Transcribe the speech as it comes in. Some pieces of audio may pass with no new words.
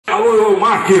Alô,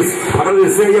 Marques,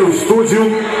 agradecer aí ao estúdio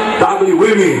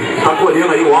WM, tá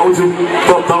colhendo aí o áudio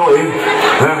total aí,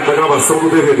 né, da gravação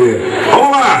do DVD. Vamos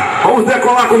lá, vamos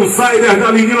decolar com o Cyber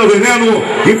da Menina Veneno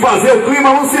e fazer o clima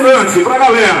alucinante pra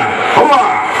galera. Vamos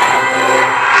lá!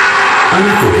 A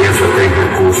natureza tem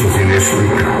recursos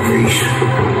inexplicáveis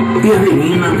e a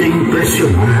menina tem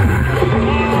impressionar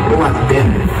ou até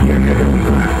me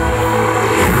amedrontar.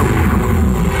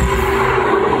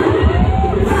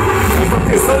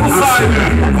 Atenção no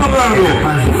Cyber, falando! É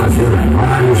capaz de fazer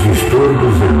vários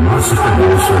distúrbios na nossa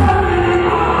cabeça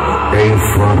em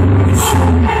forma de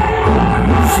som ou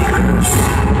músicas.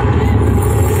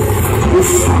 O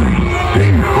som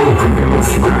tem pouca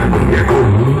velocidade e é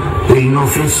comum e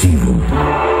inofensivo.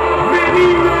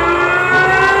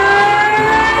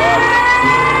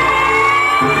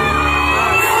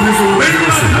 Mas a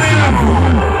velocidade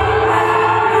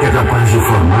é capaz de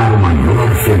formar o maior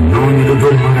fenômeno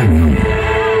do Maranhão,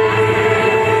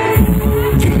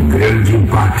 de grande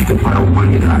impacto para a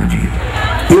humanidade.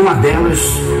 E uma delas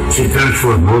se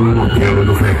transformou no modelo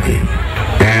do rap.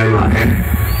 Ela é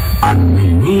a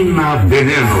Menina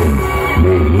Veneno.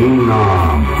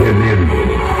 Menina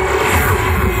Veneno.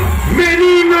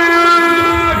 Menina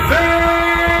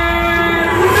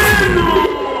Veneno!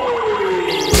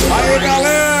 Aí,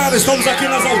 galera, estamos aqui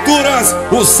nas alturas.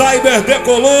 O Cyber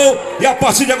decolou e a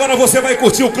partir de agora você vai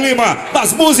curtir o clima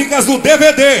das músicas do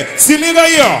DVD. Se liga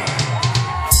aí, ó.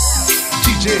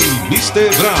 DJ Mr.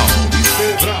 Brown.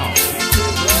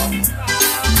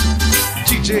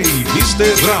 DJ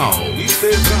Mr. Brown.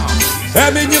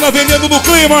 É Menina Veneno no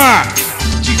clima.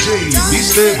 DJ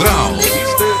Mr. Brown.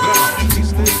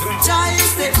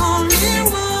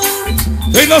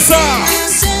 Vem dançar.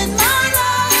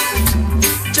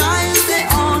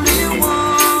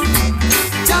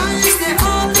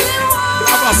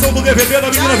 Gravação do DVD da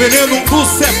Menina Veneno do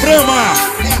Seprama.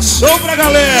 É show pra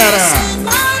galera.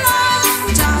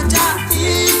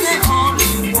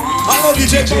 Alô,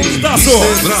 DJ Paulitaço.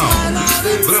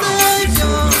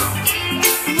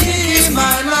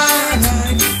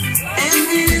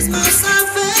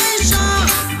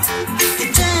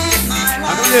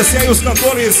 Agradecer aí os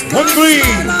cantores Rony Green,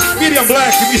 Miriam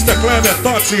Black, Mr. Kleber,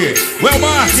 Totti, Well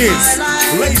Marques,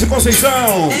 Leite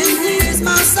Conceição.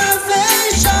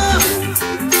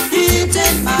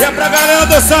 E é pra galera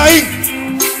dançar, hein?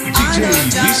 DJ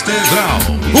Mr. Brown.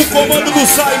 O comando do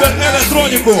Cyber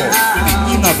eletrônico.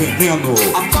 Menina Veneno.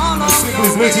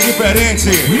 Simplesmente diferente.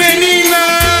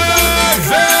 Menina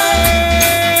Veneno.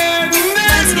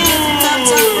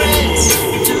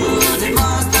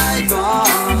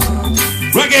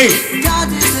 Reggae.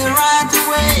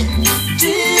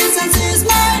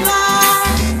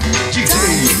 DJ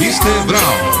Mr.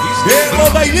 Brown. Pelo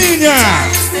da linha.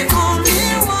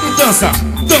 E dança,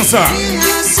 dança.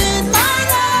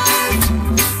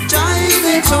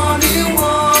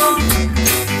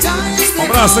 Um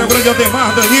abraço ao grande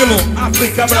Ademar Danilo,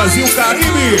 África, Brasil,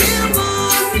 Caribe.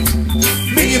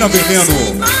 Menina Veneno,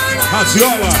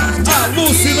 radiola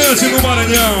alucinante no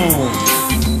Maranhão.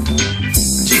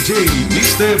 DJ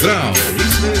Mr. Brown.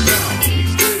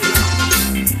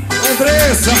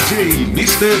 Andressa, DJ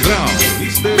Mr. Brown.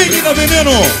 Menina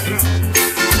Veneno.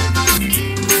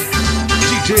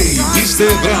 DJ Mr.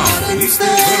 Brown.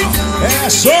 É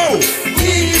show.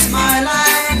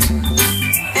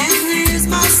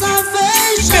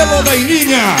 Pelo da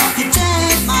linha.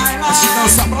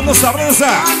 Dança, pra dançar, pra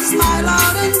dançar.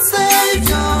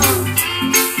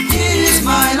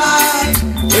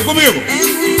 Vem comigo.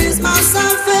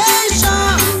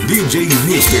 DJ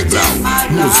Mr. Brown,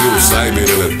 no seu cyber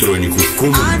eletrônico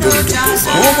comandando o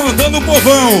povão. Comandando o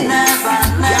povão.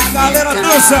 E a galera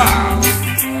dança.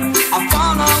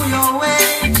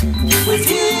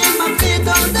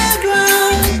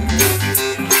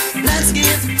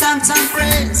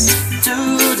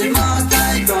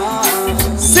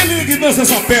 Se liga e dança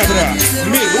essa pedra.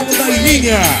 Melô da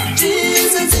linha.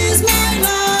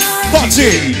 Totti.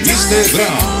 Mr.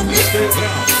 Brown.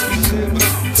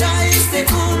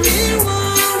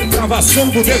 Gravação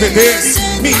do DVD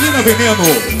Menina Veneno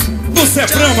do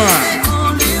Seprama.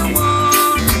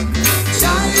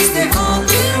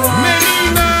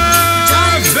 Menina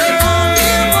Veneno.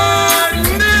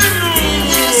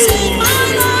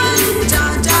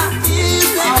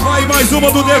 Ah, vai mais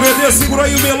uma do DVD. Segura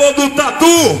aí o melô do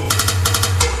Tatu.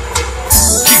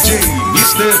 DJ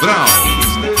Mr. Brown.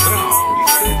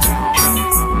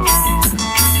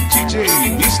 DJ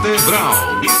Mr. Brown.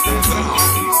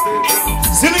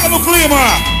 Se liga no clima.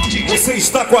 Você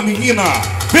está com a Menina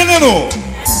Veneno.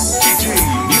 DJ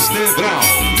Mr. Brown.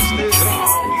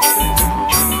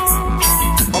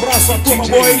 abraço a turma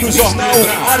boa aí do jornal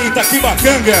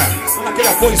Aritaquibacanga. Aquele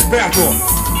apoio esperto.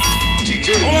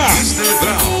 Vamos lá.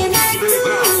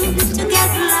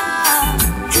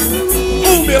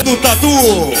 O medo tatu.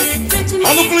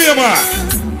 Olha o clima.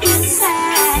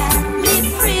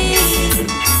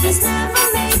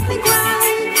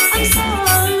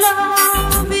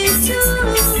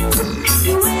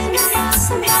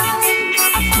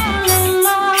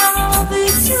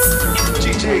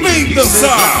 Vem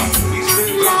dançar.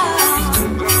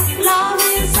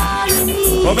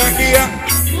 Como é que é?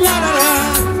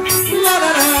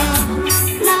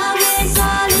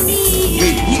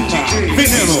 Menina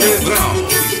Veneno.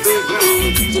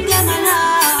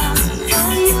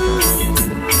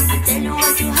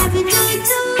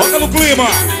 Toca no clima,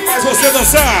 faz você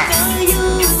dançar.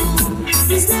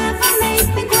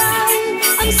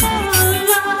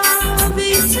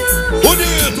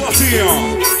 Bonito assim,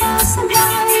 ó.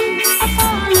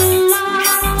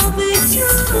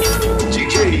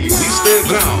 DJ Mr.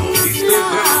 Brown.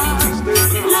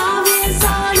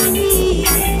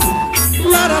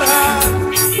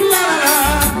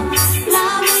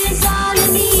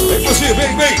 Vem fugir,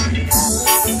 vem, vem.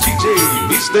 DJ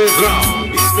Mr. Brown.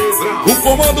 O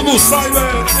comando do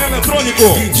cyber eletrônico.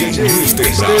 DJ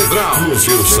Mr. Brown. O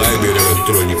seu cyber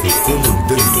eletrônico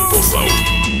comandando o povão.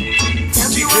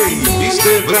 DJ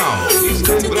Mr. Brown.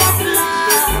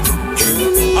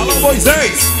 Alô,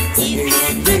 Moisés.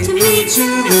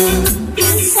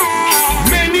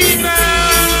 Menina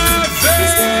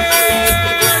Veneno.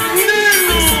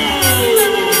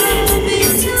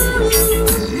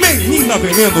 Menina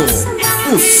Veneno.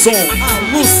 O som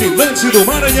alucinante do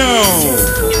Maranhão.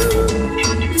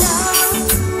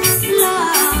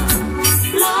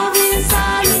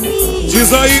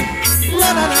 Diz aí.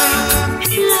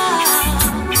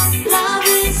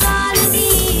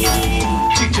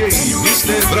 DJ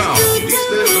Mr. Brown.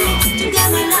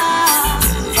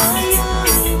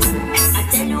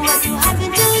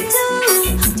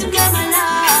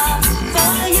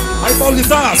 Aí,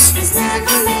 Paulitas.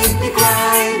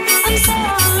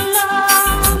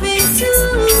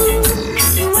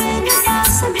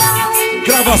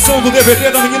 Gravação do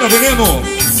DVD da Menina Veneno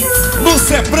no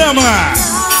Seprama.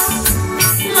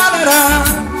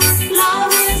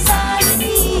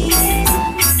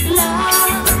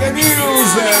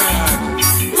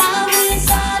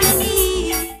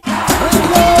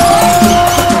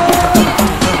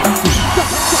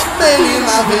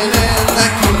 Menina Veneno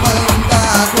que manda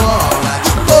agora.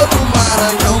 De todo o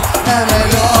Maranhão é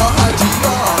melhor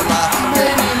radiola.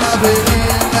 Menina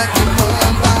Veneno que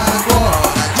manda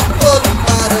agora. De todo o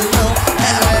Maranhão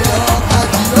é melhor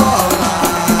radiola.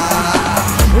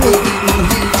 Eu vim do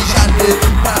Rio de Janeiro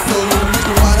pra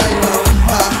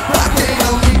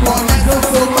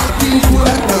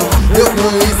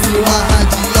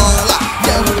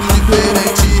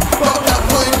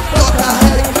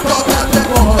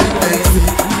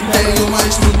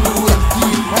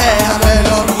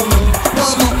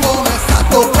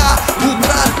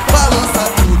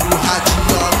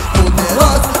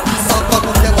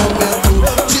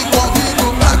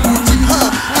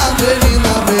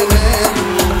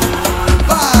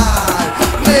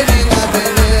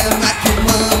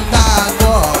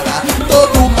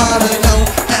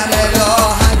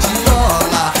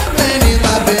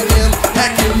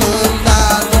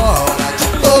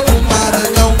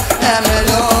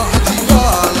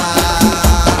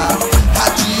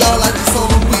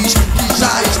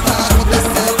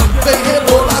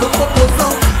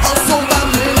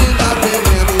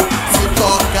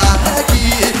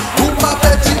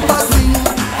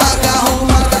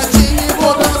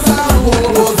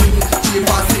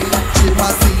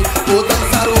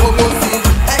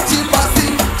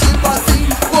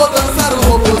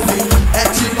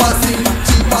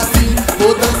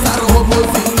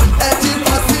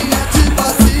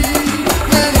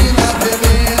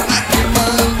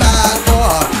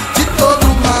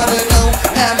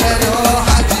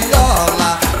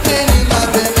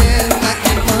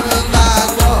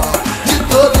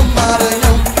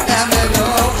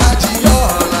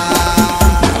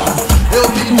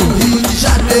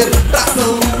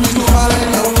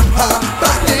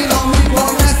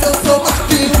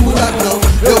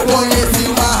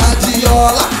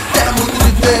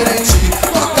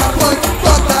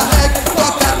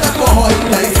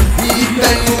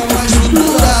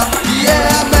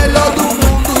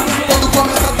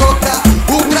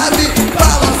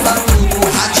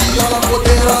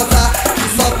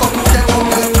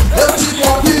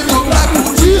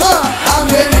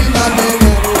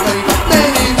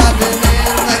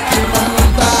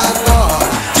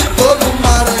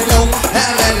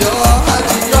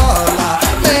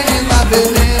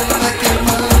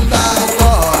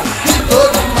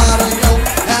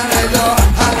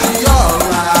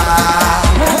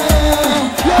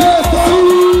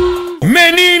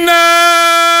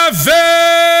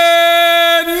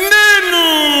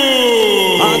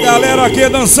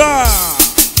dançar.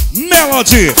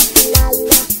 Melody,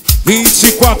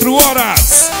 24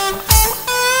 horas.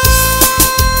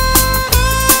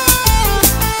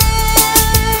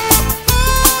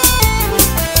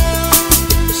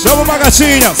 Chama uma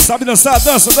gatinha, sabe dançar,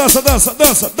 dança, dança, dança,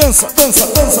 dança, dança, dança,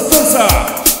 dança, dança.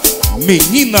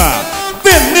 Menina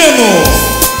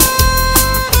Veneno.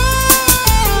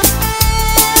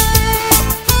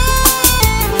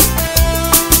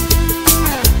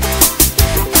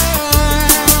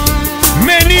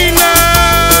 Menina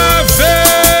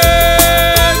Veneno.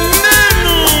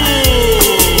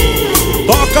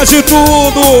 Toca de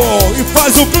tudo e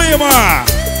faz o clima.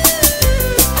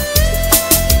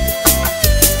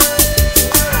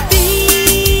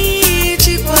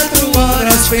 24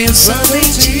 horas pensando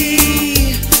em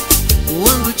ti.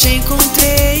 Quando te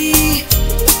encontrei,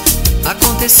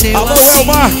 aconteceu Alô, assim. El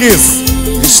Marques,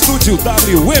 Estúdio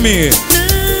WM.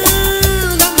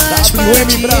 Não dá mais para WM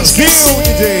te Brasil, esquecer.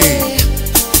 DJ.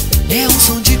 É um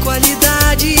som de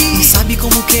qualidade. Sabe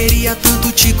como queria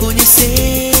tanto te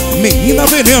conhecer. Menina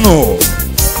Veneno.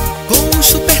 Com os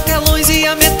super telões e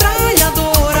a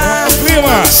metralhadora.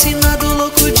 Clima. Alucinado,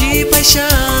 louco de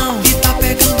paixão. E tá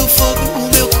pegando fogo o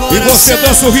meu coração. E você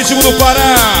dança o ritmo do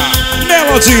Pará.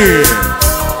 Melody.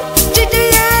 DJ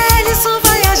Ellison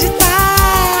vai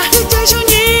agitar. DJ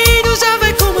Juninho já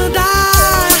vai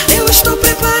comandar. Eu estou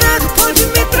preparado, pode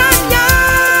metralhar.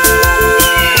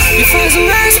 E faz o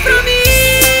S pra mim.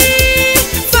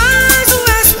 Faz o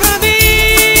S pra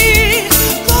mim.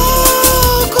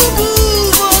 Louco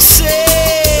por você.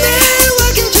 Meu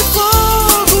águia de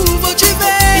fogo, vou te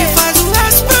ver. E faz o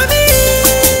S pra mim.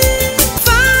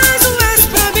 Faz o S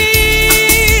pra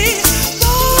mim.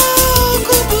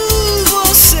 Louco por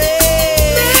você.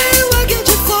 Meu águia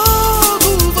de fogo,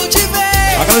 vou te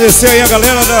ver. Agradecer aí a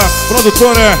galera da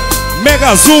produtora Mega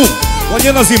Azul,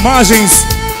 olhando as imagens,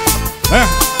 né?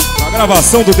 A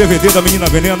gravação do DVD da Menina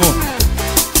Veneno.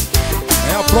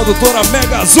 É a produtora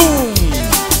Mega Azul.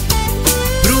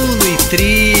 Bruno e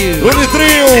Trio. Bruno e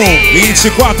Trio,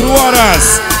 24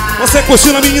 horas. Você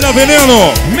curtindo a Menina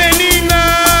Veneno.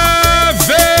 Menina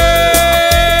Veneno.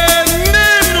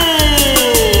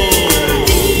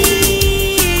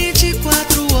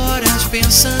 24 horas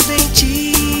pensando em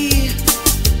ti.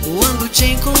 Quando te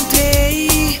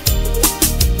encontrei,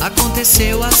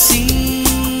 aconteceu assim.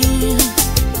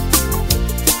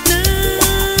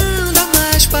 Não dá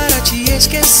mais para te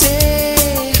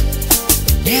esquecer.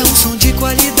 É um som de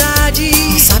qualidade.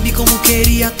 Sabe como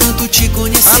queria tanto te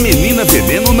conhecer. A Menina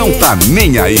Veneno não tá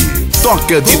nem aí.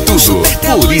 Toca de tudo,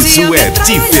 por isso é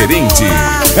diferente.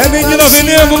 É Menina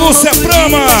Veneno, Lúcia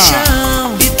Prama.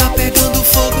 E tá pegando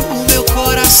fogo o meu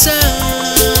coração.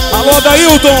 Alô,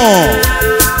 Dailton.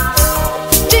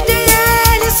 DJ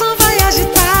Ellison vai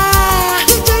agitar.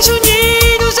 DJ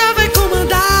Juninho já vai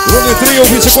comandar. Bruno e Trio,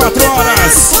 24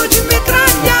 horas. Pode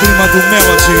metralhar. O clima do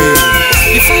Melody.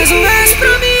 E faz o S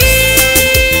pra mim.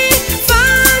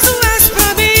 Faz o S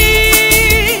pra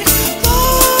mim.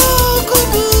 Louco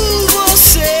por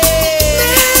você.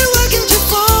 Meu águia de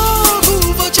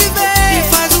fogo, vou te ver. E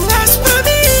faz o S pra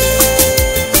mim.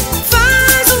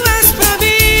 Faz o S pra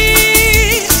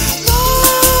mim.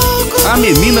 Louco. A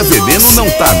Menina Veneno não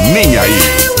tá nem aí.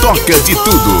 Toca de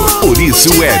tudo, por isso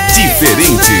é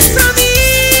diferente.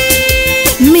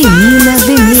 Menina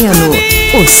Veneno,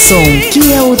 o som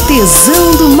que é o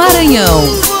tesão do Maranhão.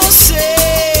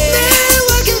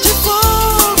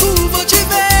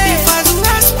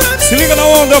 Se liga na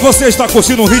onda, você está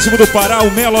curtindo o ritmo do Pará, o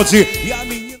Melody e a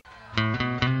menina.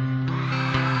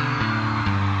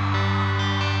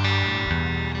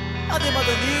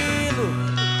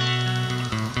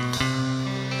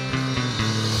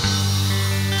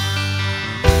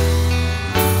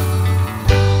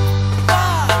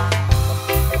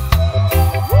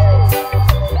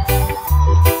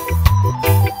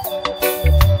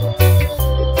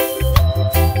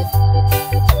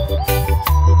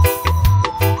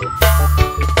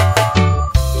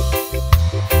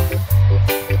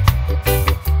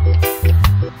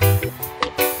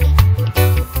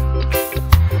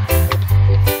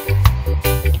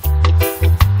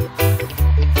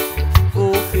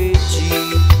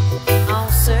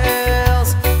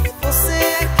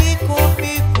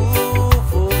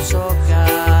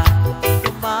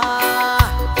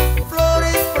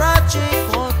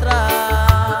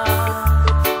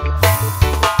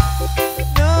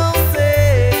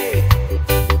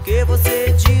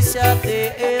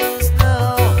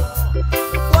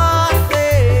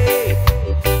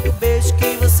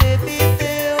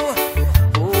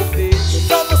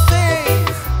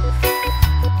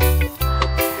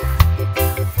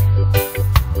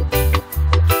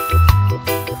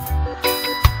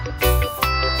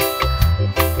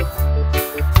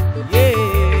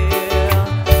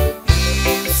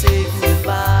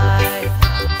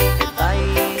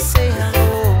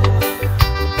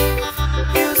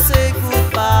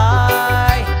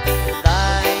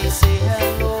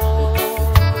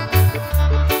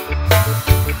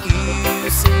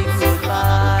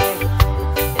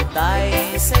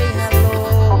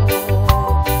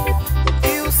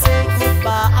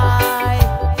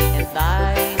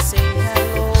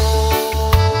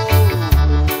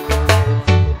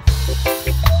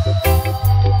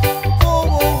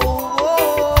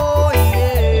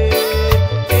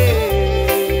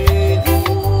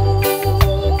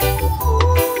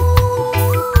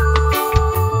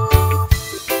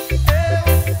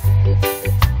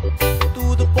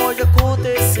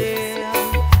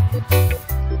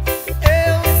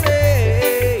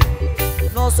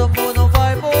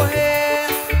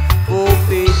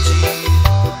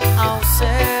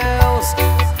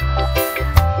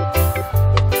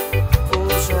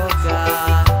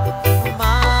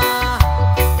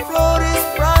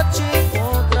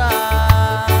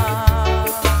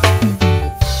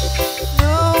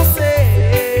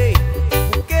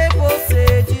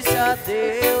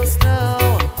 adeus,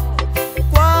 não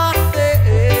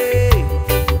guardei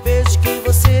o beijo que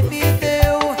você me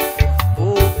deu.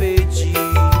 Vou pedir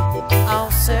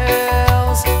aos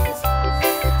céus.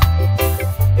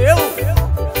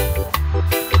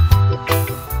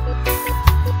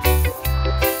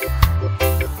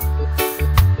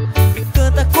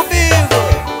 Canta comigo.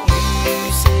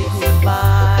 You say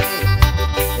goodbye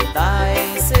and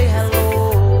I say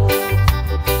hello.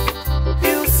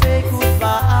 You say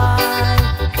goodbye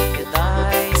and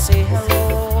I say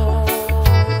hello.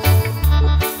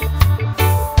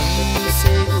 You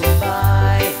say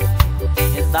goodbye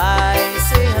and I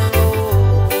say hello.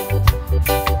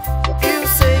 You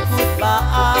say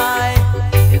goodbye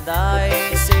and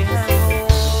I say hello.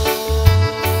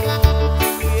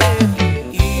 Yeah.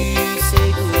 You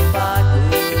say goodbye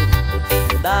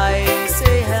and I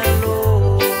say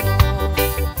hello.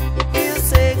 You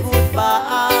say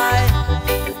goodbye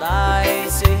and I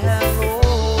say hello.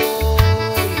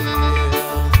 Yeah.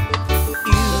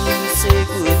 You say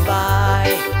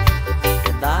goodbye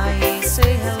and I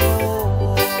say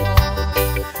hello.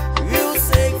 You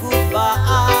say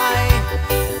goodbye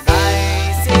and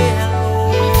I say hello.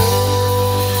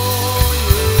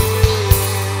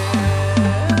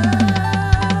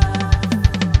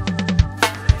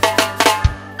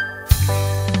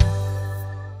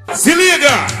 Se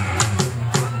liga!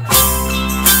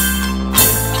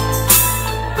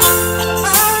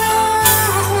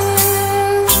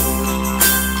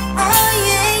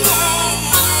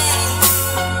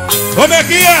 Como é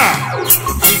que é?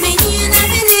 Menina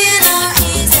Veneno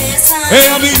is the song. Ei,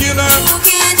 a menina You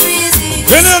can't resist.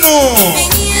 Veneno!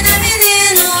 Menina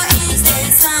Veneno is the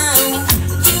song.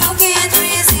 You can't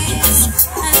resist.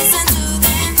 I listen to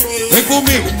them play. Vem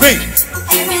comigo, vem!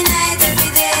 Every night, every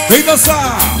day. Vem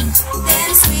dançar!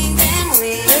 Them swing, them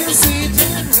way. I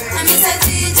miss a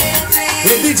DJ play.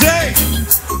 Vem, DJ!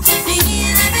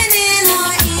 Menina Veneno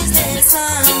is the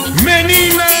song.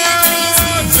 Menina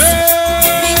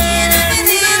Menina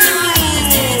Veneno is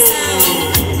the song.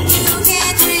 You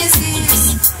can't resist.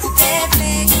 They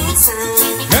play good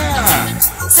song. É!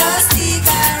 So stick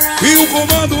around. E o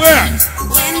comando é...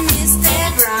 When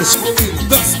Mr. Brown Deixa comigo,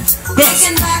 dança, dança!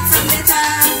 taken back from the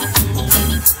top.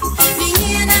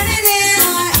 Menina Veneno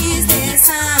is the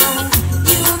sound.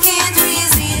 You can't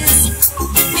resist.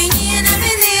 Menina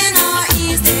Veneno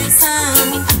is the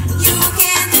sound. You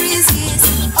can't resist.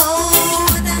 Oh,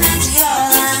 what a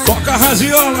radiola. Toca a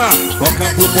radiola! Toca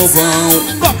pro povão!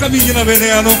 Toca, menina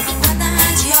Veneno! What a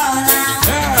radiola.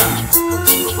 É!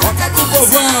 Toca pro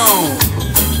povão!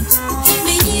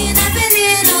 Menina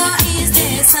Veneno is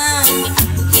the sound.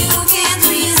 You can't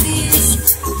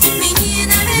resist.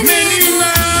 Menina Veneno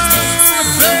is the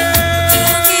sound. You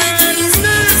can't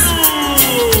resist.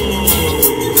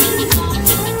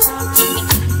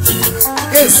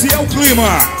 Esse é o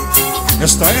clima!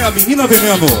 Esta é a Menina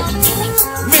Veneno!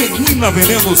 Menina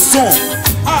Veneno, som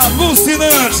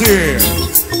alucinante!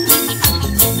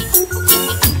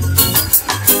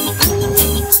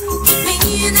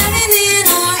 Menina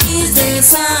Veneno is the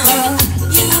sound.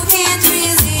 You can't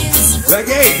resist.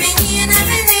 Peguei! Menina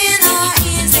Veneno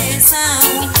is the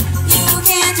sound. You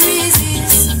can't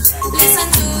resist. Listen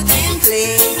to them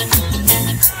play.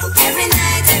 Every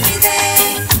night, every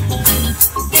day.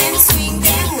 Them swing,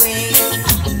 them way.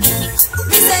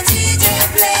 Mr. DJ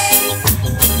play.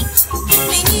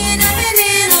 Menina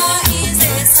Veneno is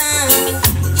the sound.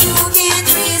 You can't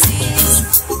resist.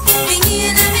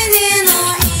 Menina Veneno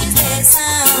is the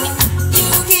sound. You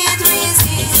can't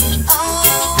resist.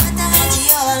 Oh, what a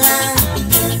radiola.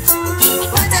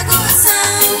 What a good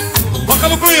sound. Toca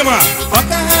no clima!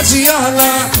 Toca a radiola!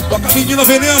 Toca a Menina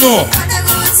Veneno! What a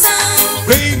good sound.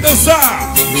 Vem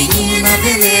dançar! Menina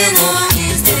Veneno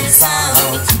is the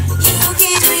sound. You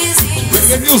can't resist.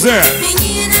 Peguei, Nilzer!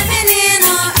 Menina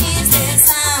Veneno is the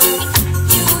sound.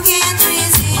 You can't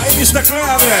resist. Aí, Mr.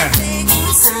 Kleber! Play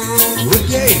good sound.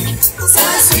 Peguei! So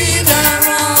stick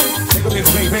around. Vem comigo,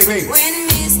 vem, vem, vem! When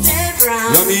Mr.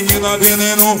 Brown E a Menina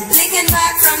Veneno taken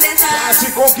back from the vai top.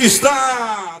 te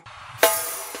conquistar!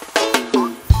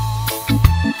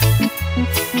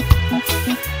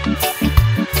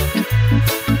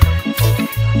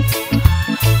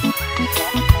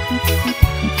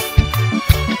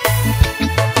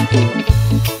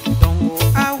 Don't go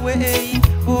away,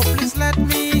 oh please let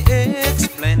me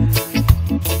explain.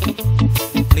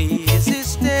 Please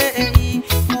stay,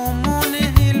 come on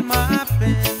and heal my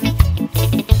pain.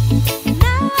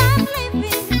 Now I'm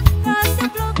living 'cause you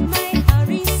broke my heart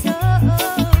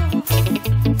so.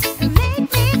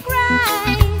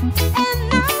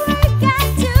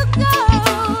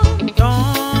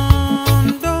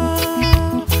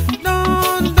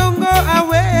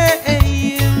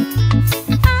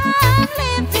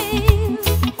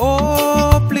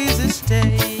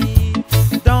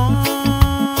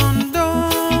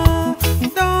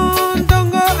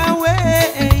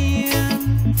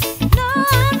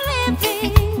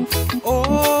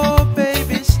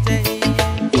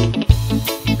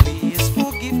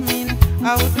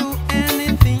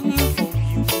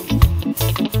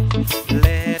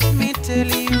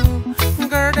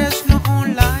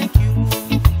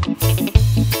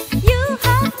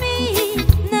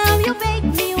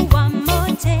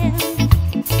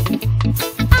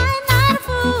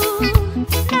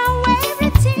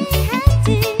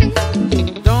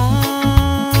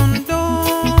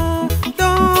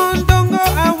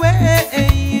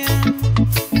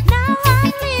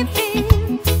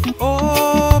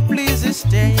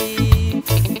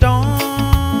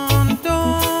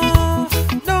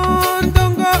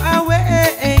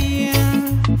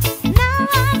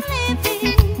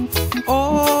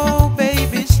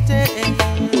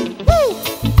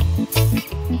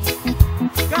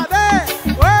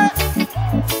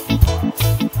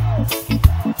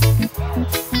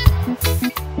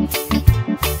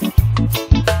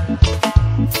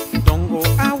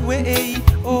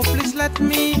 let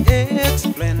me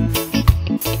explain.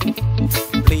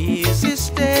 Please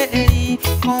stay,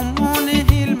 come on and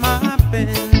heal my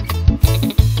pain.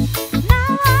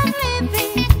 Now I'm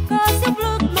living 'cause you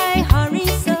broke my heart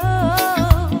so.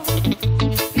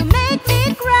 You make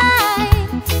me cry,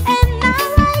 and now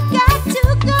I got to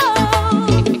go.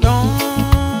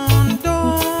 Don't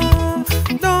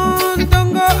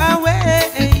go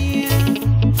away.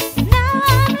 Now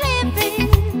I'm living.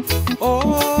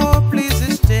 Oh, please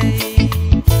stay.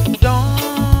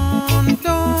 Don't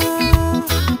go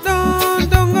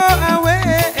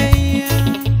away.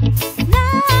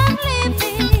 Now I'm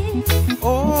living.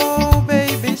 Oh,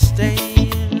 baby, stay.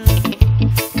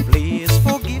 Please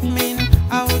forgive me.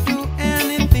 I'll do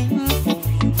anything for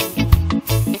you.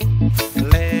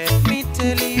 Let me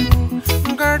tell you,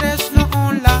 girl, there's no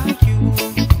one like you.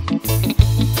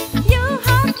 You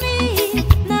have me,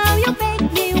 now you beg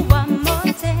me one more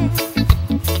time.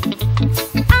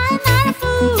 I'm not a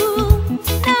fool,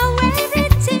 now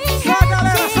everything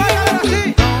I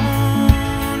see.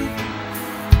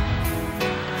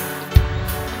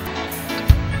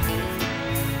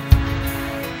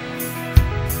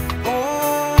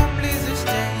 Oh, please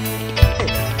stay.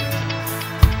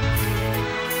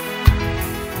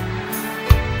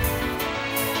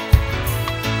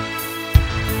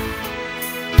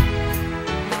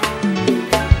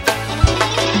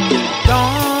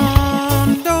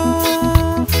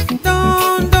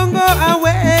 Don't go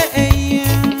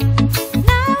away.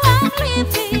 Now I'm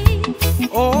living.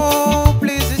 Oh,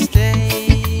 please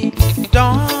stay.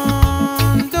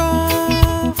 Don't go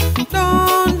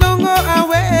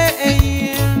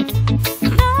away.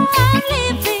 Now I'm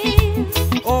living.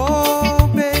 Oh,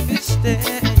 baby,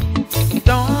 stay.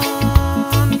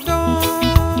 Don't go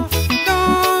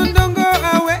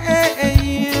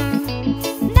away.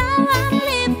 Now I'm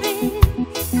living.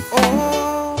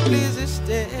 Oh, please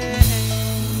stay.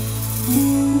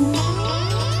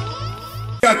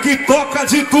 Aqui toca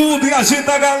de tudo e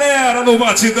agita a galera no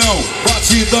batidão.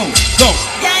 Batidão, então.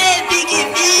 E aí, Big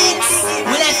Mix?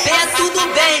 Mulher feia, tudo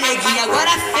bem, neguinho.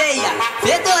 Agora feia,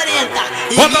 fedorenta.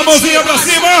 e Bota a mãozinha pra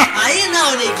mentirosa. cima. Aí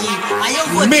não, neguinho. Aí eu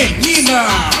vou. Menina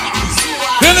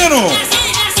Veneno.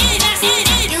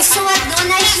 Eu sou a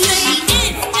dona Gigi.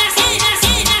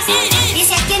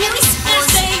 Esse aqui é meu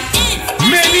esposo.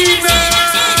 Menina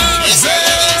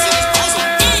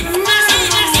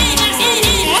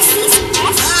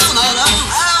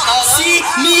Se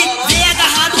me vê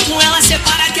agarrado com ela,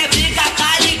 separa que é briga,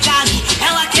 tá ligado?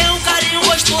 Ela quer um carinho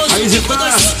gostoso. Aí, Zita, Quando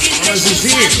eu sou que a Gigi.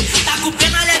 deixa tá com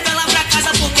pena, leva ela pra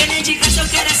casa, porque nem de graça eu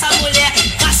quero essa mulher.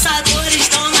 Caçadores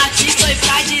estão na pista e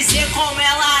pra dizer como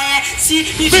ela é. Se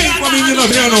me vê Vem com a agarrado Menina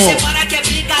com ela, Veneno. separa que é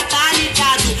briga, tá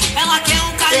ligado? Ela quer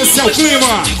um carinho Esse é o gostoso. clima, é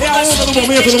a Quando eu onda sou do que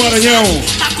momento do deixa Maranhão.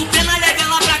 Tá com pena, leva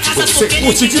ela pra casa, Você porque nem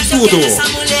curte de graça eu tudo. quero essa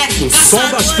mulher. O som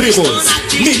das Caçadores tribos. estão na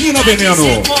pista Menina pra Veneno.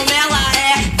 dizer como ela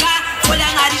é. Olha,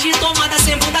 nariz de tomada,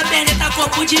 sem bunda, perneta,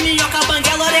 corpo de minhoca,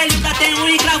 banguela, orelhuda, tem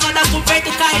unha encravada com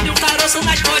peito caído, um caroço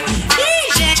nas costas.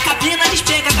 Ih, gente, cabina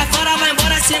despega, cai fora, vai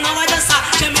embora, senão vai dançar.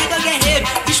 Chamei do guerreiro,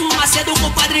 bicho Macedo,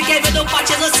 compadre, quem vê do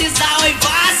pode exorcizar, oi,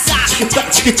 vaza.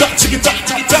 Tic-tac, tic-tac, tic-tac,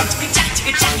 tic-tac.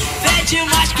 Pede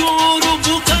mais que um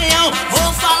urubu canhão,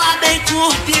 vou falar bem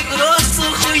curto e grosso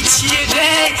contigo,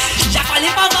 hein. Já falei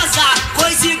pra vazar,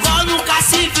 coisa igual nunca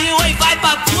se viu, oi, vai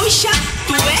pra puxa,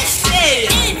 tu é feia.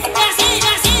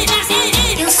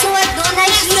 Eu sou a dona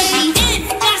Gigi.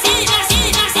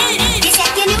 Esse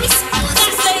aqui é meu esposo.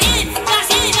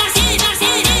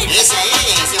 Esse aí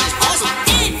é seu esposo?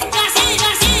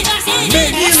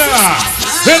 Menina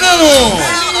Veneno.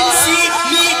 Se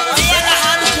me vê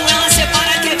agarrado com ela,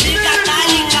 separa que é briga, tá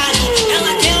ligado?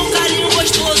 Ela tem um carinho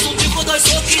gostoso, um bico, dois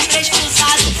socos e três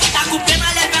cruzados. Tá com pena,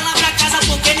 leva ela pra casa,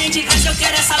 porque nem de graça eu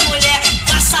quero essa mulher.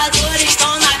 Caçadores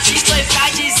estão na pista e pra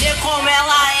dizer como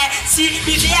ela é. Se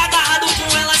me vê agarrado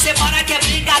com ela, separa que é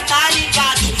briga, tá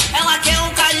ligado? Ela quer um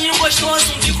carinho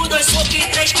gostoso, um bico, dois socos e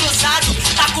três cruzados.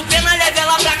 Tá com pena, leva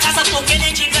ela pra casa, porque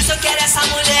nem de graça eu quero essa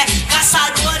mulher.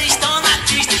 Caçadores estão na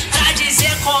pista pra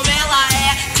dizer como ela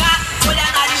é. Olha,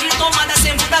 nariz de tomada,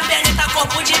 sem bunda, perneta,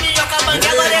 corpo de minhoca,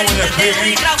 banguela, orelhuda, tem unha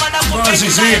encravada com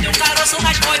peito caído, um caroço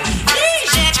nas costas.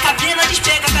 Ih, gente, cabina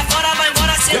despega, cai fora, vai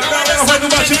embora, E senão a vai galera vai dançar. no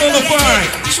batidão do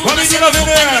pai. Bicho Com a Menina Macedo,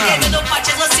 compadre, Veneno. quem vê do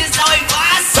pode exorcizar, oi,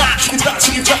 vaza. Tic-tac,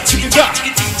 tic-tac,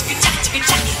 tic-tac.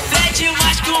 Pede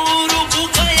mais que um urubu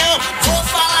canhão, vou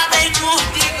falar bem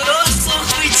curto e grosso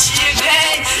contigo,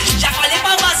 hein. Já falei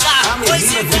pra vazar,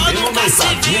 coisa igual nunca se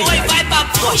viu, oi, vai pra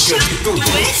puxa, tu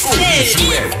é feio. Isso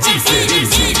é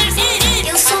diferente.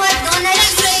 Eu sou a dona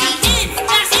Gigi.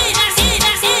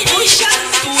 Puxa,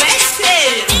 tu é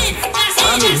feio.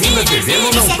 A Menina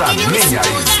Veneno não tá nem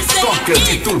aí. toca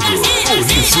de tudo,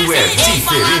 por isso é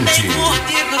diferente.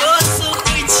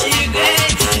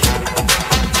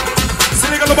 Se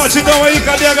liga no batidão aí,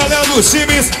 cadê a galera dos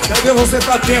times? Cadê você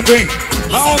tá atento, hein?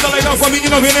 A onda legal com a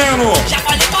Menina Veneno.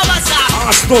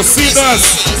 As torcidas.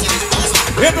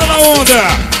 Entra na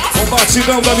onda. O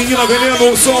batidão da Menina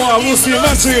Veneno, o som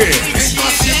alucinante. Quem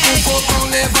torce pro fogão,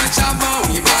 levante a mão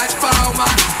e bate palma.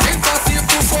 Quem torce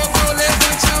pro fogão,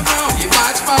 levante a mão e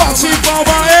bate palma. Bate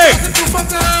palma, ei! Quem torce pro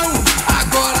fogão,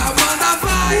 agora manda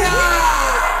vaia.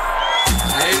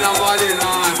 Aí não mole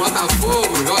não, bota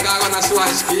fogo, joga água na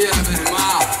churrasqueira, meu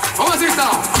irmão. Vamos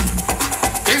então.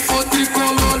 Quem for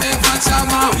tricolor, levante a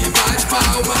mão e bate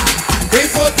palma. Quem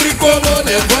for tricolor,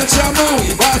 levante a mão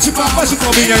e bate palma. Bate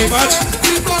palminha aí, bate.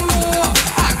 Tricolor,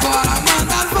 agora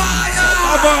manda vaia.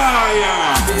 A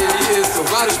vaia. Que isso,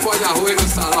 vários pó de arroz no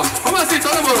salão. Vamos assim,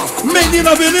 todo mundo.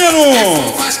 Menina Veneno.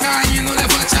 Quem for vascaíno,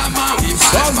 levante a mão e bate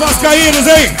Só os palma. vascaínos,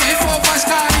 hein? Quem for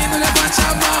vascaíno, levante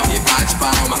a mão e bate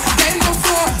palma. Quem não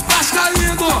for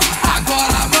vascaíno,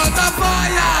 agora manda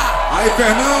vaia. Aí,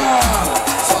 Fernando.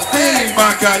 Só tem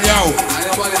bacalhau. Aí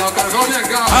não pode não, cara, vamos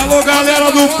legal. Alô,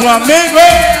 galera do Flamengo.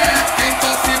 Quem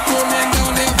torce pro Mengão,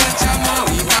 levante a mão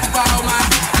e bate palma.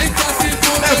 Quem torce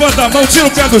pro Levanta a mão, tira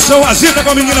o pé do chão, agita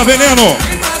com a Menina Veneno.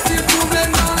 Quem torce pro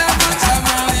Mengão, levante a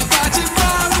mão e bate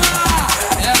palma.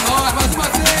 É nóis, mais uma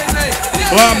vez, hein? E aí?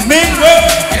 Flamengo.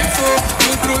 Quem for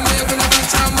rubro-negro,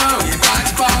 levante a mão e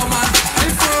bate palma. Quem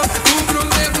for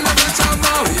rubro-negro, levante a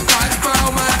mão e bate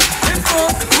palma. Quem for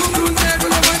rubro-negro,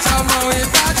 levante a mão e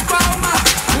bate palma.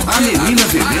 A Menina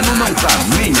Veneno não tá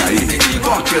nem aí,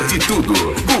 toca de tudo,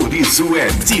 por isso é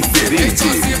Quem diferente.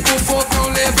 torce pro fogão,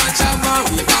 levante a mão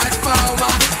e bate palma.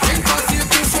 Quem torce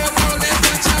pro fogão,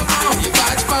 levante a mão e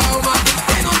bate palma.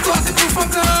 Quem não torce pro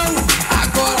fogão,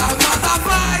 agora manda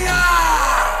vaia.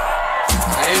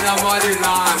 Aí não mole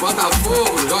não, bota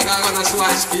fogo, joga água na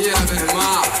churrasqueira, meu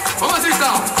irmão. Vamos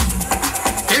então.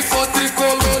 Quem for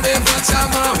tricolor, levante a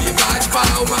mão e bate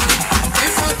palma. Quem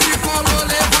for tricolor,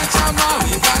 levante a mão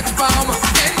e bate palma.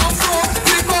 Quem não for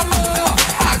tricolor,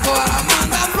 agora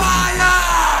manda vaia.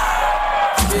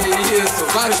 Que isso,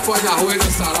 vários pó de arroz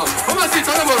no salão. Vamos assim,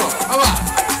 então demorou. Vamos lá.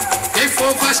 Quem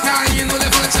for vascaíno,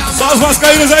 levante a mão. Só os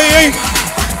vascaínos aí, hein?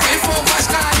 Quem for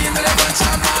vascaíno, levante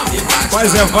a mão e bate palma.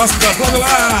 Mas é Vasco pra todo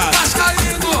lado.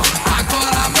 Vascaíno,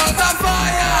 agora manda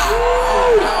vaia.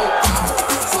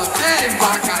 Só tem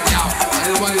bacalhau. Aí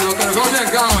não vale não, cara, vamos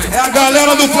legal, hein? É a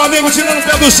galera do Flamengo tirando o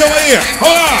pé do chão aí.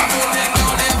 Vamos lá.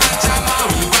 Levante a mão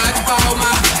e bate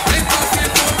palma. Quem torce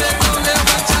pro Mengão,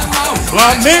 levante a mão.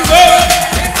 Flamengo.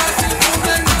 Quem torce pro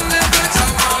Mengão, levante a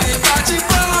mão e bate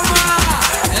palma.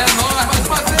 É nóis, mais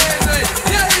uma vez, hein?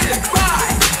 E aí, vai!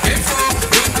 Quem for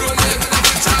rubro-negro,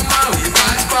 levante a mão e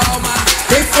bate palma.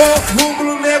 Quem for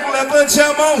rubro-negro, levante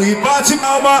a mão e bate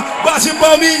palma. Bate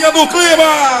palminha no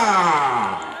clima.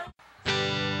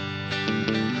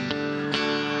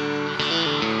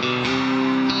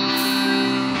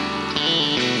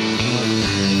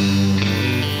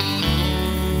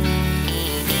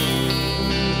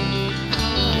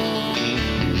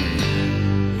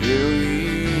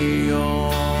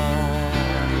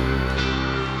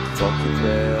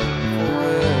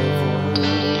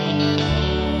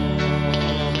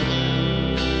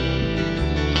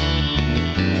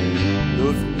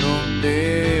 Luft não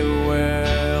deu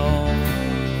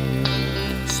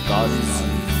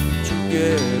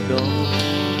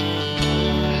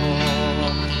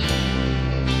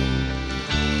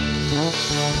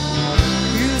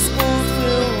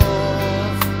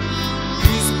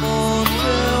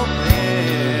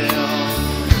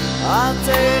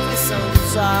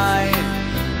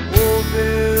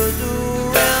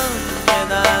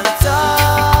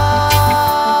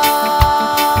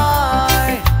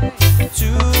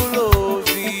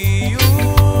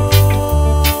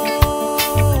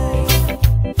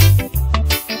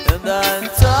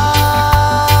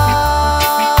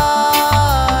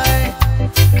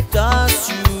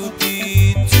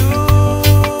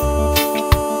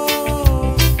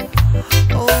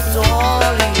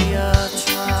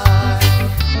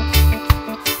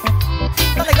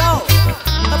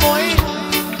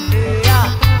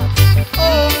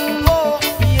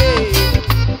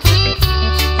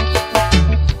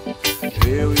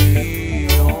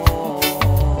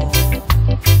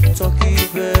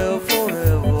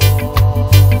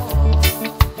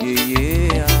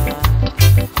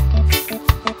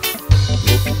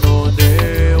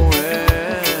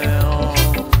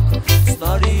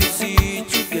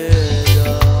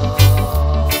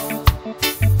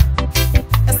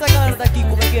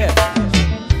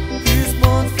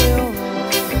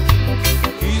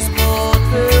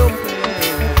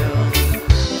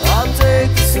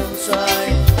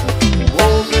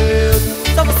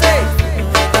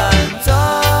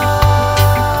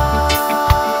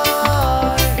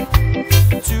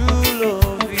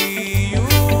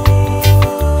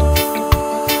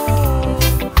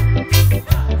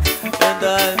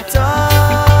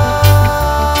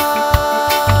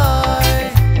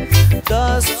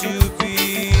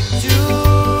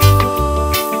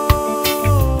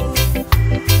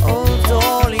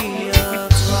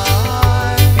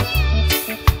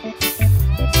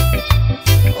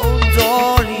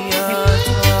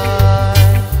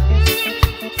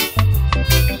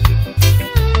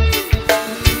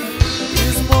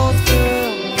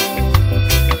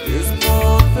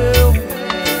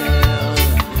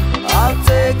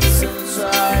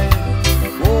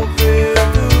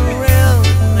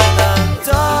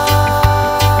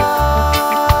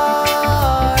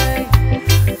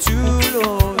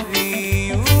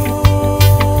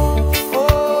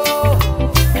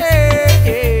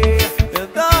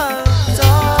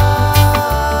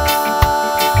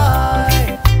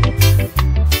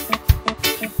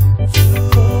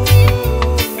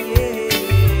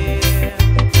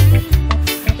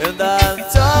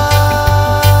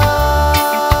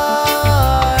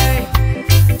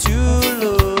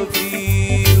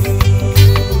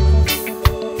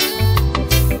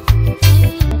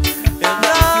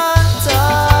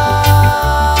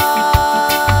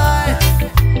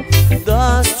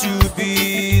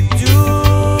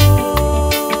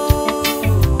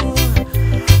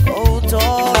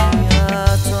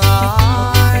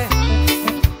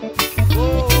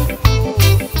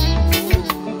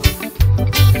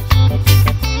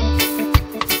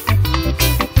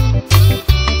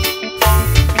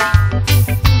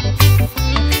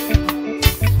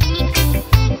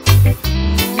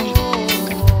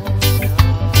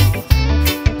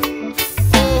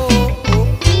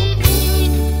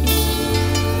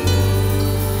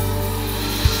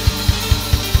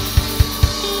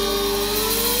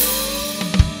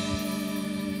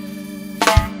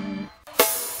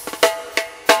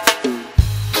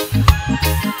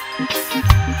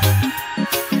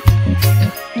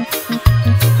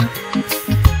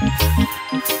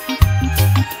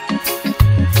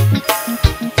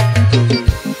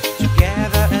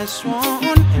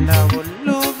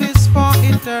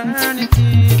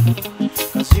eternity.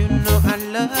 'Cause you know I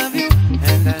love you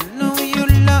and I know you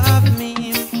love me.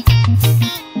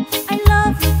 I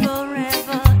love you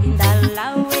forever and I'll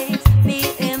always be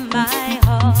in my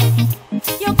heart.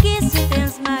 Your kiss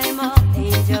is my more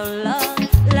and your love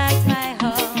lights my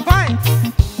heart. Fine.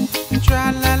 Tra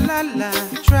la la la,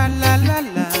 tra la la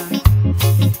la.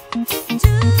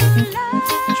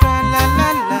 Tra la la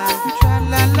la, tra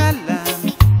la la la.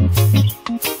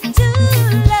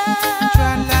 Tra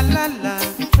la la la,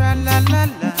 tra la la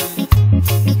la.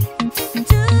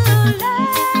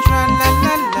 Tra la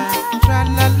la la, tra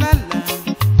la la la.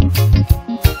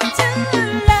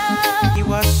 He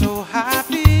was so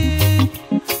happy,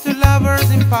 two lovers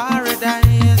in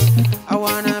paradise. I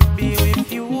wanna be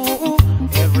with you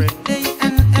every day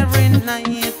and every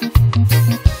night.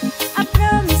 I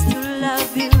promise to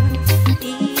love you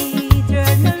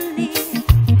eternally.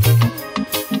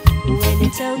 When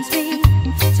it tells me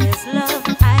just love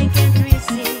I can't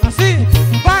resist. I see,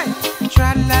 bye. Tra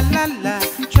la la la,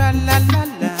 tra la la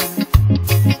la.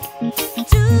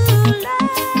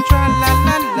 Tra la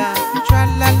la la, tra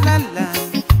la la la.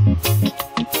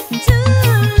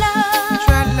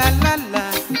 Tra la la la,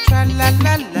 tra la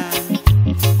la la.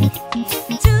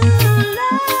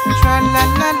 Tra la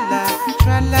la la,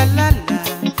 tra la la la.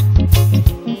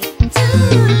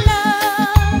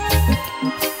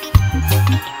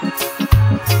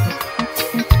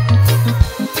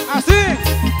 I see.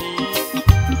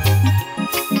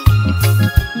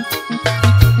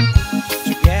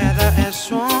 Together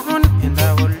as one, and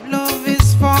our love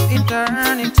is for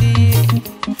eternity.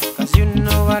 'Cause you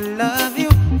know I love you,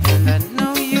 and I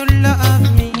know you love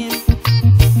me.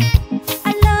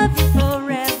 I love you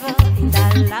forever and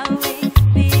I'll always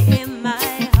be in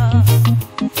my heart.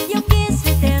 Your kiss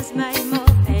is my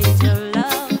more and your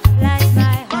love lights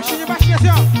my heart. Baixinho, baixinho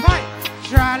assim, ó. Vai.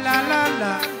 Tra la la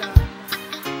la.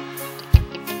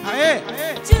 Aê.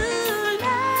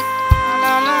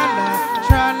 La la la.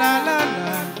 Tra la la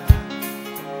la.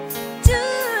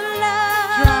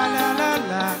 Tra la la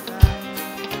la.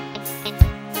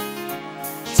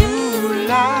 True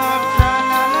love. Tra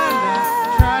la la la.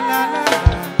 Tra la la la.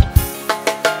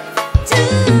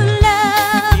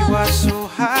 He was so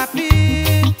happy,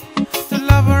 the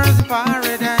lovers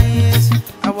paradise.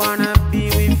 I wanna be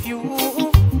with you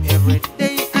every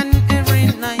day and every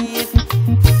night.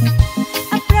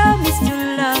 I promise to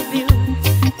love you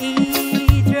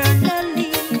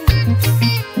eternally.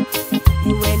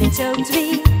 When it shows me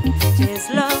just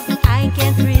love I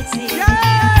can't resist.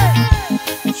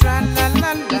 Tra la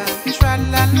la la, tra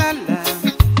la la la.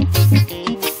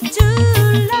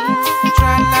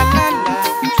 Tra la la la,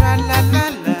 tra la la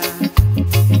la.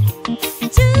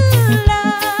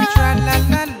 Tra la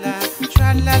la la, tra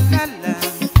la la la.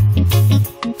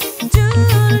 Tra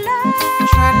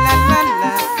la la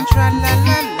la, tra la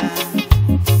la la.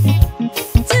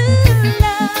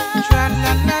 Tra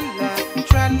la la la,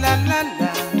 tra la la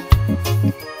la.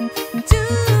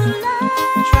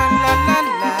 Tra la la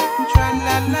la, tra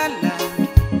la la la.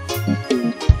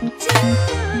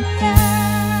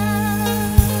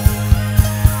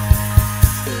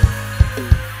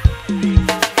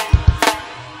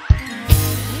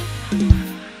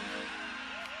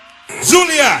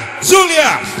 Júlia,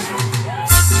 Júlia.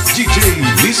 DJ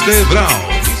Mr. Brown.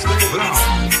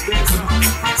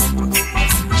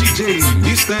 DJ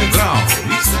Mr. Brown.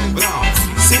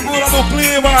 Segura no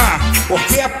clima,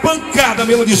 porque é pancada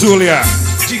mesmo de Júlia.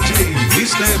 DJ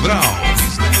Mr. Brown.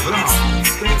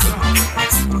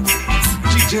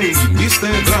 DJ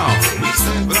Mr. Brown.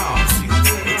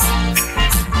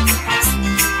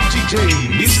 DJ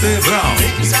Mr. Brown.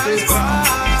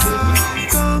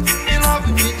 Come and love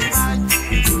me tonight.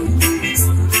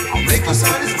 I'll make you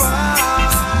satisfied.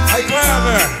 Aí,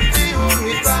 Clever, Be hold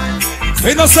me tight.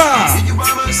 vem dançar. Need you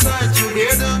by my side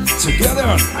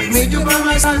together. I need you by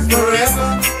my side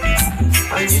forever.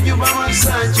 I need you by my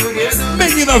side together.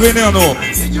 Menina Veneno.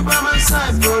 I need you by my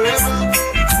side forever.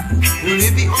 You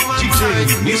will be on my DJ mind.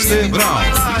 You Mr. will be Brown. on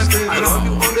my life. I love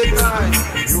you all the time.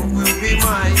 You will be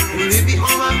mine. You will be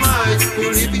on my mind. You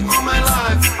will be on my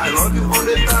life. I love you all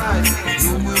the time.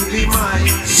 You will be mine.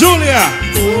 Júlia.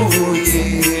 Oh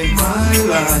yeah, my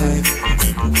life.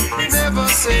 Never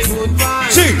say goodbye.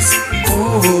 Jeez.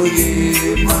 Oh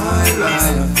yeah, my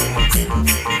life.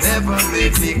 Never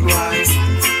make me cry.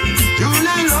 Julie,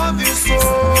 I love you so.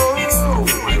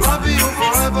 I love you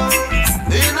forever.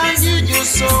 And I need you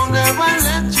so. Never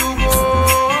let you go.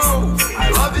 I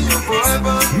love you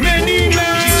forever. Menina.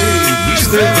 DJ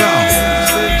Mr. Brown.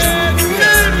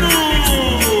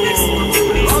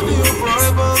 I love you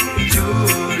forever.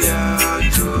 Julia,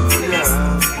 Julia.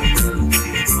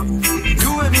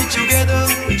 You and me together.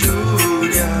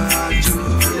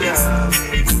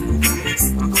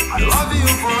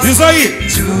 Diz aí.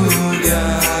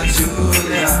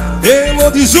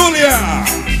 Elo de Júlia.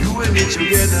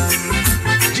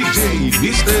 DJ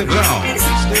Mr. Brown.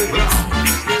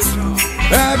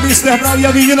 É Mr. Brown e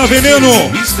a Menina Veneno.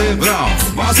 Mr. Brown.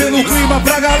 Fazendo um clima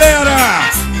pra galera.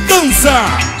 Dança.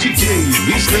 DJ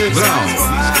Mr. Brown.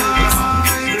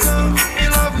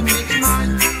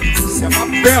 Isso é uma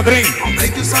pedra, hein?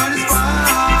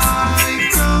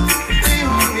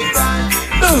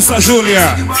 Dança,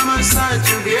 Júlia.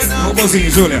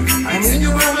 Robozinho, Júlia.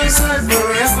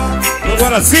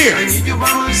 Agora sim. Aí,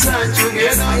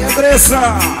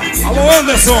 Andressa. Alô,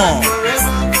 Anderson.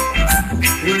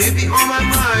 You live on my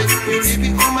mind, you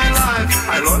live on my life.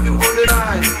 I love you all the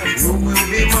time, you will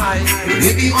be mine. You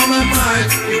live on my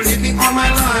mind, you live on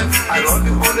my life. I love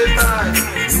you all the time,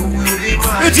 you will be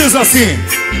mine. E diz assim.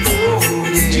 Oh,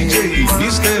 yeah. DJ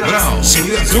Mr. Brown.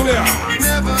 Júlia.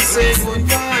 Never say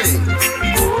goodbye.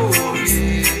 Oh,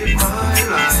 yeah, my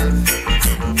life.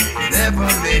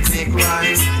 Never make me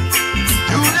cry.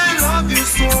 Julia, I love you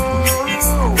so.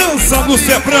 Dança do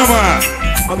Seprama.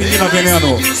 A Menina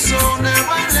Veneno. DJ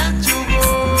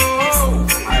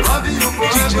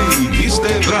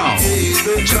Mr. Brown.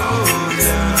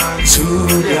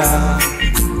 Julia,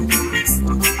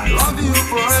 I love you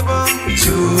forever.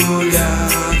 Julia,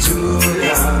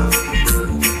 Julia.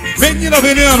 Menina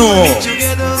Veneno.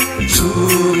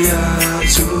 Julia,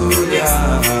 Julia.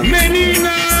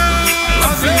 Menina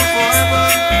Veneno.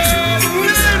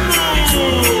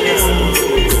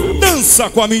 Dança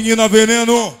com a Menina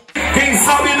Veneno. Quem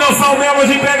sabe dançar o Melo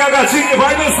de pega gatinho,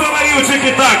 vai dançando aí o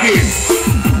tic-tac.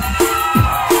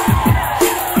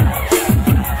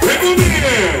 Vem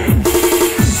comigo.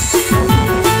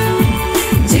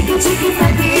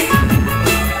 Tic-tic-tac.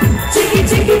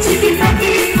 Tic-tic-tic-tac.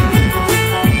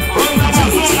 Banda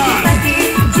Amazonas.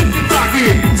 Tic-tac.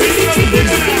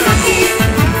 Tic-tic-tic-tac.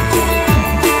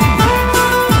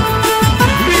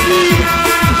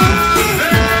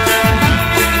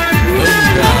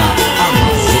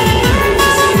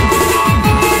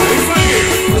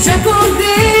 Hoje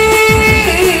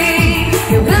acordei,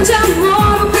 meu grande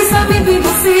amor, o pensamento em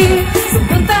você. São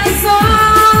tantas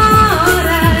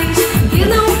horas que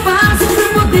não passo pra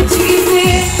poder te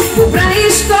ver. Vou pra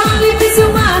escola e fiz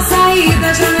uma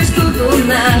saída, já não estudo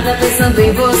nada pensando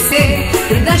em você.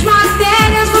 E das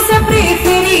matérias você é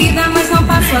preferida, mas não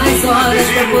passo as horas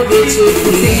pra poder te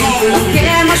ver. Não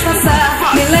quer mais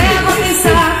passar, me leva a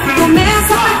pensar,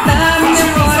 começa a apertar no meu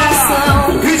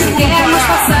coração. Não quer mais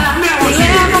passar, me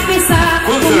leva a pensar,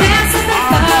 começa a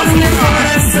apertar no meu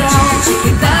coração.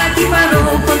 Tic-tac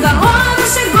parou quando a hora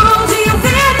chegou de eu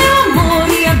ver meu amor.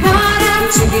 E agora,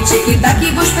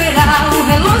 tic-tic-tac, vou esperar, o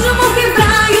relógio vou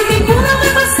quebrar e o tempo não vai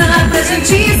passar pra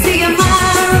gente se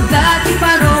amar. Tic-tac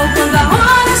parou quando a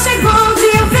hora chegou de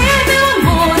eu ver meu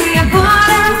amor. E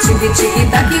agora,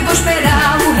 tic-tic-tac, vou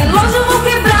esperar, o relógio vou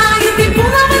quebrar e o tempo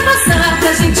não vai passar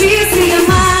pra gente se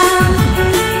amar.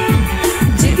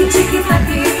 Tic-tic-tac.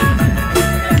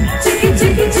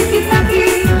 Tic-tic-tic-tac.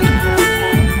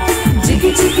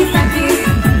 Tic-tic-tac.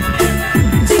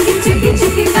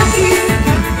 Tic-tic-tic-tac.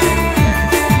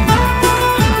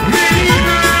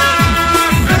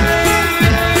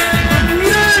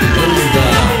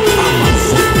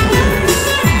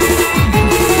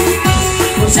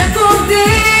 Hoje acordei,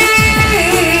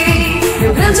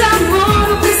 meu grande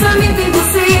amor, o pensamento em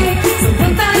você. São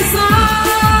tantas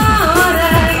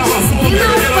horas que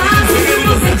não passo sem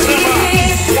você te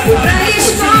ver. Vou pra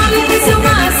escola e fiz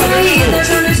uma saída,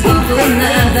 já não estudo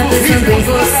nada pensando em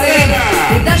você.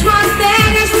 E das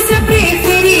matérias você é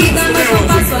preferida, mas não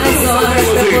passo as horas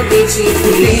pra poder te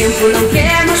ver. Tempo não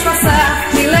quer mais passar,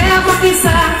 me leva a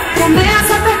pensar,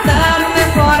 começa a apertar no meu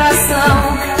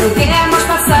coração. Não quer mais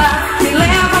passar, me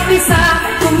leva a pensar,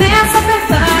 começa a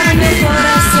apertar no meu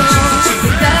coração.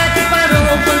 Tic-tac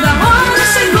parou quando a hora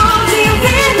chegou de eu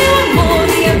ver meu amor.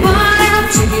 E agora,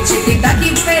 tic-tic-tac,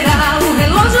 esperar, o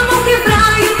relógio vou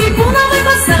quebrar e o tempo não vai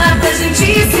passar pra gente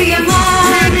se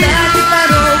amar. Tic-tac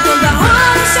parou quando a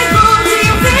hora chegou de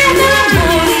eu ver meu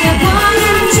amor. E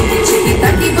agora,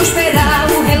 tic-tic-tac, vou esperar,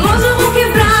 o relógio vou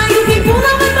quebrar e o tempo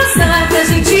não vai passar pra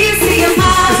gente se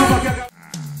amar.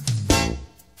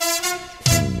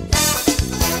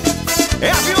 É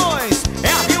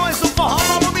aviões do forró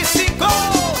volume 5.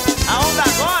 A onda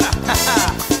agora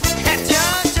é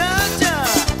tchan, tchan, tchan.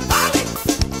 Vale.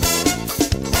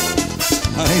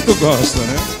 Aí tu gosta,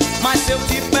 né? Mas se eu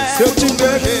te pego, Se eu te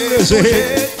pego do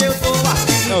jeito eu tô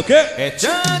assim. É o quê? É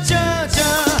tchan, tchan,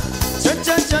 tchan. Tchan,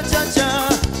 tchan, tchan, tchan, tchan.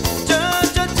 Tchan,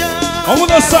 tchan, tchan. Vamos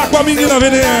dançar com a Menina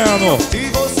Veneno. Se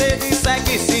você disser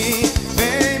que sim,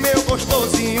 vem meu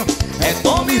gostosinho. É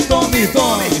tome, tome,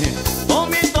 tome.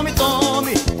 Tome, tome,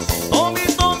 tome.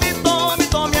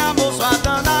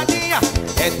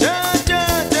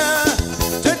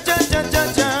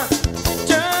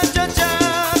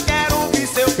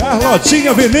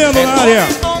 Carlotinha Veneno na área.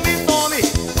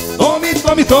 Tome,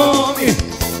 tome, tome.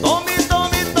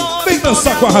 Vem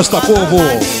dançar com Arrasta Povo.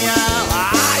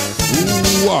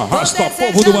 O Arrasta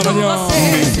Povo do Maranhão.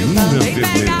 Menina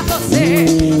Veneno.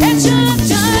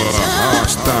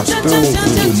 Arrasta Povo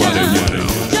do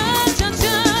Maranhão.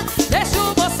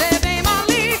 Deixo você bem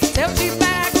mole. Se eu te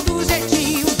pego do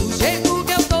jeitinho, do jeito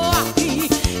que eu tô aqui.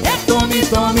 É tome,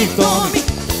 tome, tome.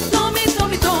 Tome,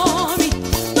 tome, tome.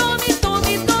 Tome,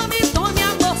 tome, tome, tome,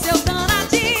 amor, seu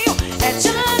danadinho. É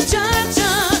tchan, tchan,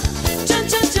 tchan. Tchan,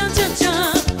 tchan, tchan, tchan,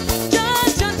 tchan. Tchan,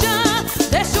 tchan, tchan.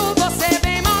 Deixo você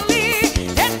bem mole.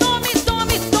 É tome,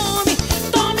 tome, tome.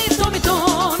 Tome, tome,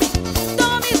 tome.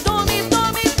 Tome, tome,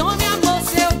 tome, tome, amor,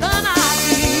 seu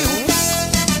danadinho.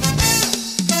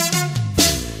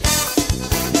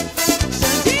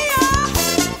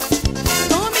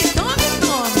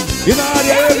 E na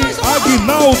área ele,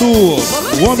 Aguinaldo,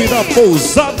 o homem da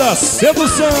Pousada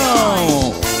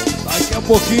Sedução. Daqui a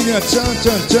pouquinho é tchan,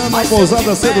 tchan, tchan na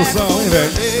Pousada Sedução, hein,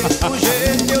 velho?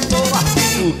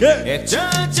 O quê? É tchan,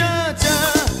 tchan,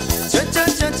 tchan. Tchan, tchan,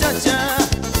 tchan, tchan, tchan.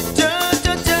 Tchan,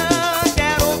 tchan, tchan.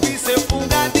 Quero ouvir seu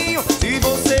fungadinho. Se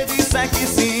você disser que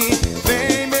sim,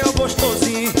 vem meu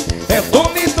gostosinho. É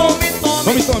tome, tome, tome.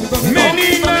 Tome, tome, tome.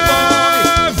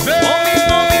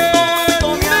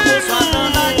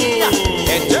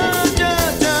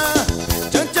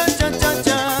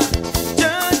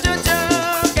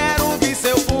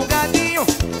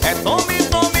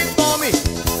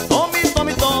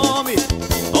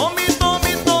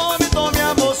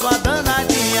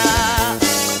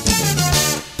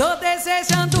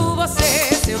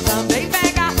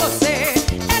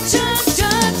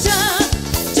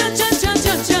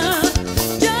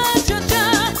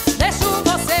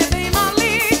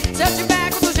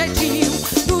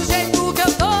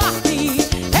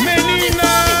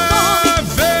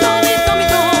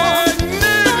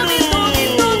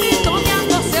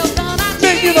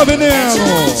 Menina Veneno.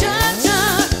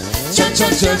 Tchan,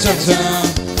 tchan, tchan, tchan, tchan.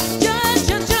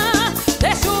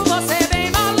 Deixo você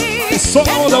bem mole. Só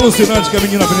na onda alucinante que a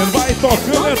Menina Veneno vai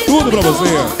tocando, é tudo pra você.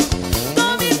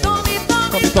 Tome, tome,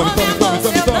 tome, Tome, tome, tome,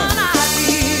 tome, tome.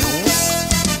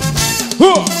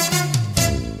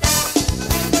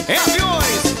 É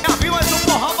aviões do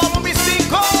forró volume 5.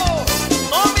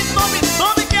 Tome, tome,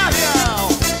 tome que é avião.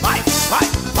 Vai, vai,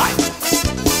 vai.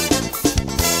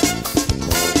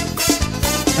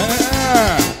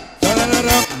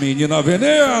 Menina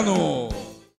Veneno.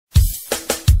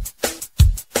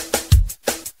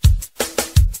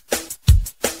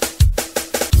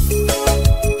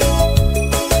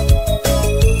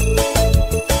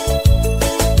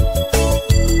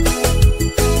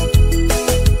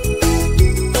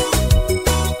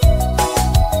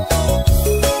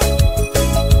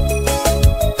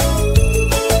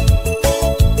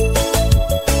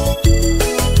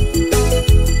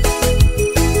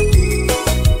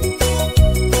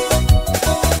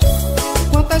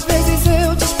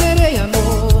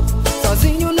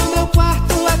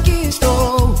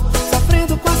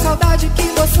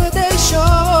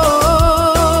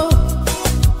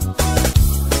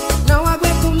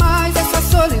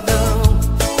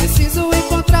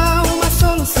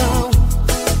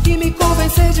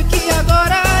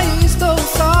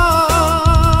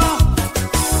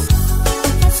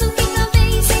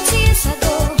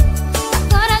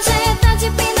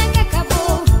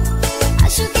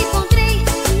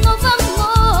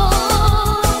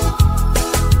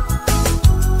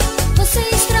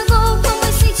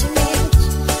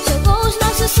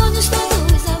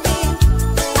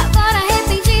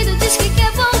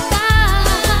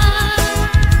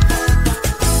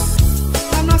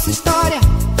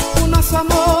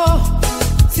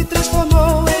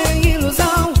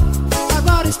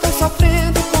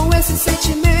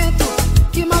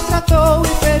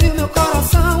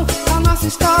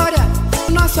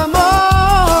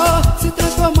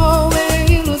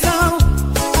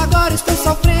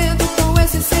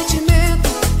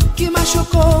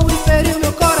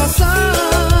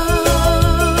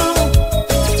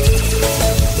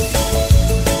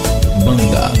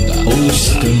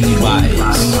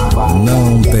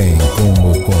 Não tem